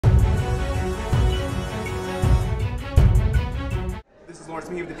Florence.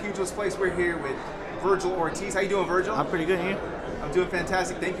 I'm here with the Pugilist place. We're here with Vergil Ortiz. How you doing, Vergil? I'm pretty good, and you? I'm doing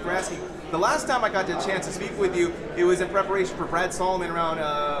fantastic. Thank you for asking. The last time I got the chance to speak with you, it was in preparation for Brad Solomon around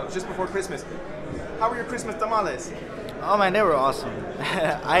just before Christmas. How were your Christmas tamales? Oh man, they were awesome.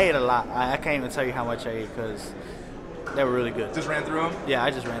 I ate a lot. I can't even tell you how much I ate because they were really good. Just ran through them? Yeah, I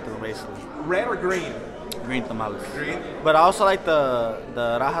just ran through them basically. Red or green? Green tamales. Green? But I also like the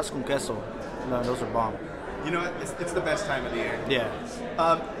rajas con queso. No, those are bomb. You know what? It's the best time of the year. Yeah.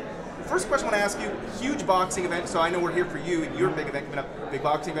 First question I want to ask you, huge boxing event, so I know we're here for you, and your big event coming up, big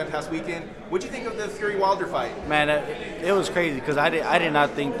boxing event past weekend. What'd you think of the Fury-Wilder fight? Man, it was crazy because I did not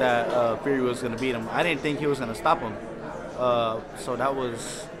think that Fury was going to beat him. I didn't think he was going to stop him. So that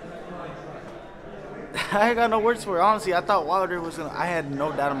was... I got no words for it. Honestly, I thought Wilder was going to... I had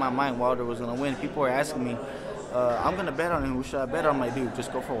no doubt in my mind Wilder was going to win. People were asking me, I'm going to bet on him. Who should I bet on? I'm like, dude,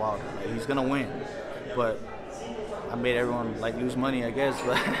 just go for Wilder. Like, he's going to win. But I made everyone like lose money, I guess.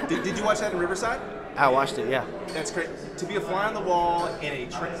 But did you watch that in Riverside? I watched it, yeah. That's great. To be a fly on the wall in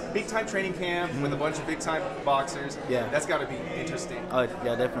a big-time training camp with a bunch of big-time boxers, yeah, that's got to be interesting.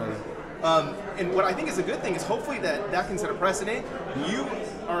 Yeah, definitely. And what I think is a good thing is hopefully that can set a precedent. You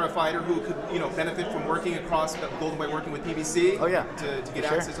are a fighter who could, benefit from working across the Golden Boy, working with PBC. Oh yeah. To get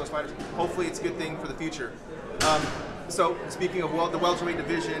access to those fighters. Hopefully, it's a good thing for the future. So speaking of the welterweight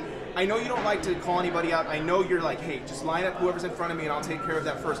division, I know you don't like to call anybody out. I know you're like, hey, just line up whoever's in front of me, and I'll take care of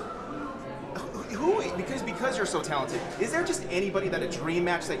that first. Because you're so talented, is there just anybody that a dream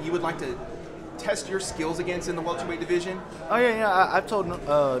match that you would like to test your skills against in the welterweight division? Oh yeah. I've told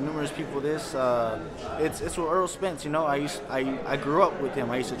numerous people this. It's with Errol Spence. I grew up with him.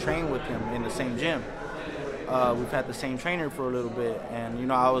 I used to train with him in the same gym. We've had the same trainer for a little bit,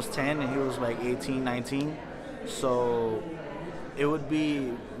 and I was 10 and he was like 18, 19. So it would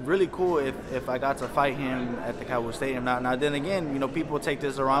be really cool if I got to fight him at the Cowboys Stadium. Now then again, people take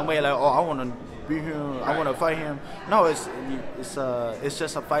this the wrong way, like, oh, I want to beat him, I want to fight him. No, it's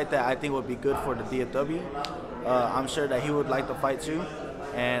just a fight that I think would be good for the DFW. I'm sure that he would like the fight too,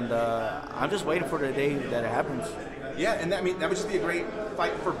 and I'm just waiting for the day that it happens. Yeah, and that would just be a great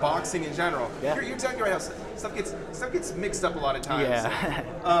fight for boxing in general. Yeah. You're exactly right. Stuff gets mixed up a lot of times.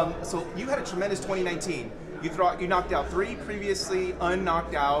 Yeah. So you had a tremendous 2019. You knocked out 3 previously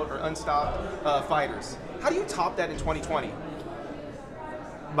unknocked out or unstopped fighters. How do you top that in 2020?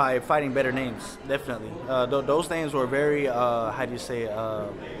 By fighting better names, definitely. Those names were very, how do you say,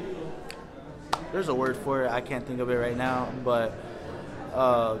 there's a word for it, I can't think of it right now, but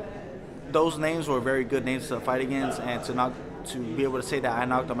those names were very good names to fight against, and to be able to say that I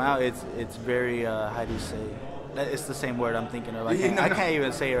knocked them out, it's very, how do you say, it's the same word I'm thinking of. I can't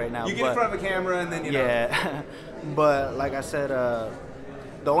even say it right now. You get in front of a camera and then Yeah, but like I said,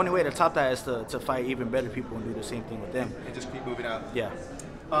 the only way to top that is to fight even better people and do the same thing with them. And just keep moving up. Yeah.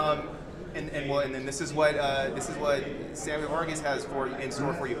 And then this is what Samuel Vargas has in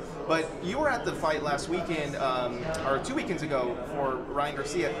store for you. But you were at the fight last weekend, or 2 weekends ago, for Ryan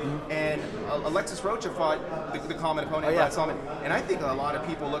Garcia, and Alexis Rocha fought the common opponent, Brad Solomon. And I think a lot of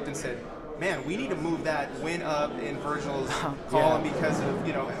people looked and said, man, we need to move that win up in Vergil's column because of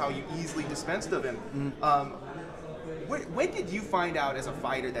how you easily dispensed of him. When did you find out as a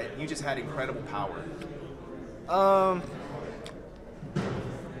fighter that you just had incredible power?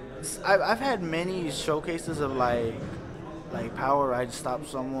 I've had many showcases of like power. I stopped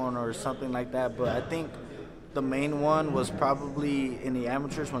someone or something like that, but I think the main one was probably in the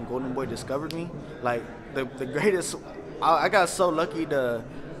amateurs when Golden Boy discovered me. Like the greatest, I got so lucky to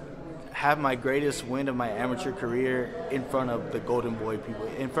have my greatest win of my amateur career in front of the Golden Boy people,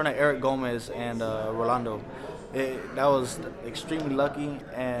 in front of Eric Gomez and Rolando. That was extremely lucky,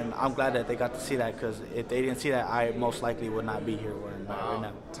 and I'm glad that they got to see that, because if they didn't see that, I most likely would not be here where I'm at right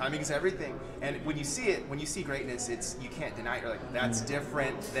now. Timing is everything, and when you see greatness, you can't deny it. You're like, that's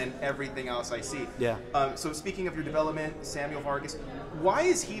different than everything else I see. Yeah. So speaking of your development, Samuel Vargas, why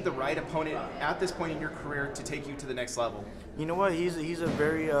is he the right opponent at this point in your career to take you to the next level? You know what? He's a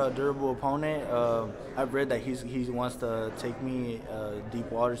very durable opponent. I've read that he wants to take me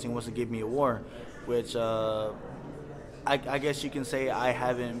deep waters. He wants to give me a war, which I guess you can say I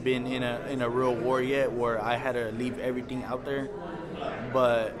haven't been in a real war yet, where I had to leave everything out there.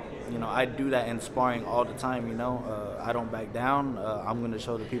 But I do that in sparring all the time. I don't back down. I'm going to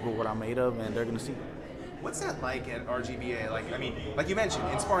show the people what I'm made of, and they're going to see. What's that like at RGBA? Like you mentioned,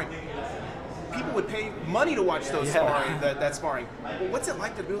 in sparring, people would pay money to watch those sparring, that sparring. What's it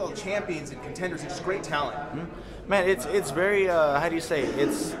like to be all champions and contenders and just great talent? Man, it's very, how do you say,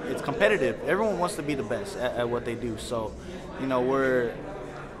 it's competitive. Everyone wants to be the best at what they do. So,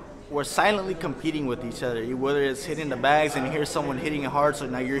 we're silently competing with each other. Whether it's hitting the bags and you hear someone hitting it hard, so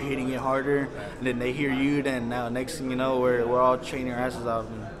now you're hitting it harder, and then they hear you, then now next thing you know, we're all training our asses off.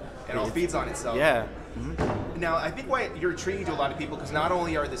 And it all feeds on itself. Yeah. Now, I think why you're intriguing to a lot of people, because not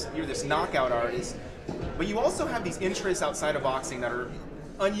only you're this knockout artist, but you also have these interests outside of boxing that are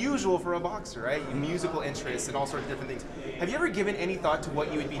unusual for a boxer, right? Musical interests and all sorts of different things. Have you ever given any thought to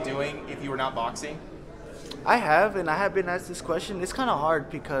what you would be doing if you were not boxing? I have, and I have been asked this question. It's kind of hard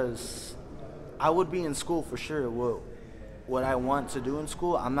because I would be in school for sure. What I want to do in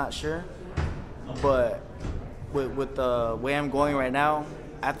school, I'm not sure. But with the way I'm going right now,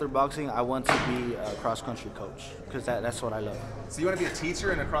 after boxing, I want to be a cross-country coach because that's what I love. So you want to be a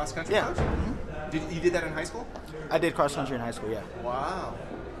teacher and a cross-country coach? You did that in high school? I did cross-country in high school, yeah. Wow.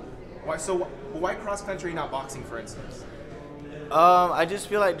 Why cross-country, not boxing, for instance? I just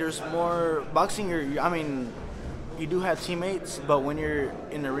feel like there's more boxing. You do have teammates, but when you're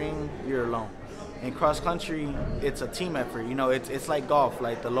in the ring, you're alone. In cross country, it's a team effort. It's like golf.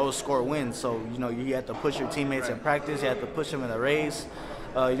 Like the lowest score wins. So you have to push your teammates in practice. You have to push them in the race.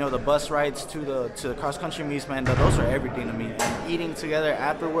 The bus rides to the cross country meets, man. Those are everything to me. And eating together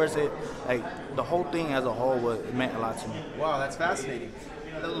afterwards, the whole thing as a whole it meant a lot to me. Wow, that's fascinating.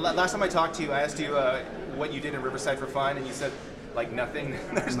 Last time I talked to you, I asked you what you did in Riverside for fun, and you said, like, nothing.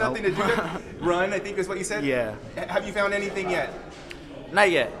 There's nothing to do. Run, I think is what you said? Yeah. Have you found anything yet? Not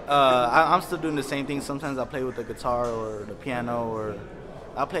yet. I'm still doing the same thing. Sometimes I play with the guitar or the piano, or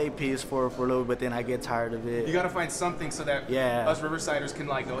I play PS4 for a little bit, then I get tired of it. You got to find something so that us Riversiders can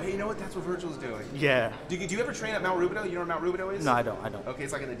go, hey, you know what? That's what Vergil's doing. Yeah. Do you ever train at Mount Rubidoux? You know where Mount Rubidoux is? No, I don't. Okay,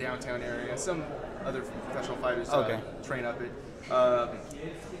 it's like in the downtown area. Some other professional fighters train up it.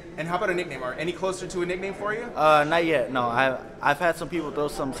 And how about a nickname? Are any closer to a nickname for you? Not yet. No, I've had some people throw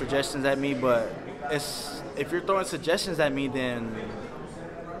some suggestions at me, but if you're throwing suggestions at me, then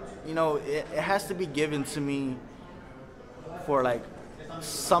it has to be given to me for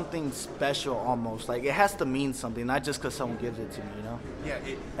something special almost. Like it has to mean something, not just because someone gives it to me. Yeah,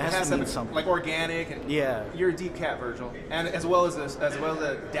 it has to mean something. Like organic. And yeah. You're a deep cat, Vergil, and as well as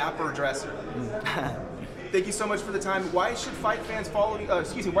a dapper dresser. Thank you so much for the time. Why should fight fans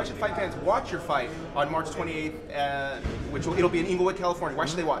why should fight fans watch your fight on March 28th, it'll be in Inglewood, California? Why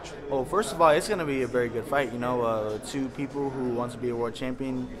should they watch? Well, first of all, it's going to be a very good fight. Two people who want to be a world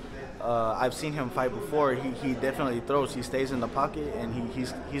champion. I've seen him fight before. He definitely throws. He stays in the pocket, and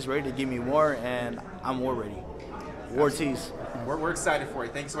he's ready to give me war, and I'm war ready. Ortiz. We're excited for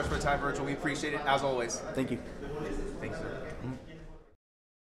you. Thank you so much for the time, Vergil. We appreciate it, as always. Thank you. Thanks, sir.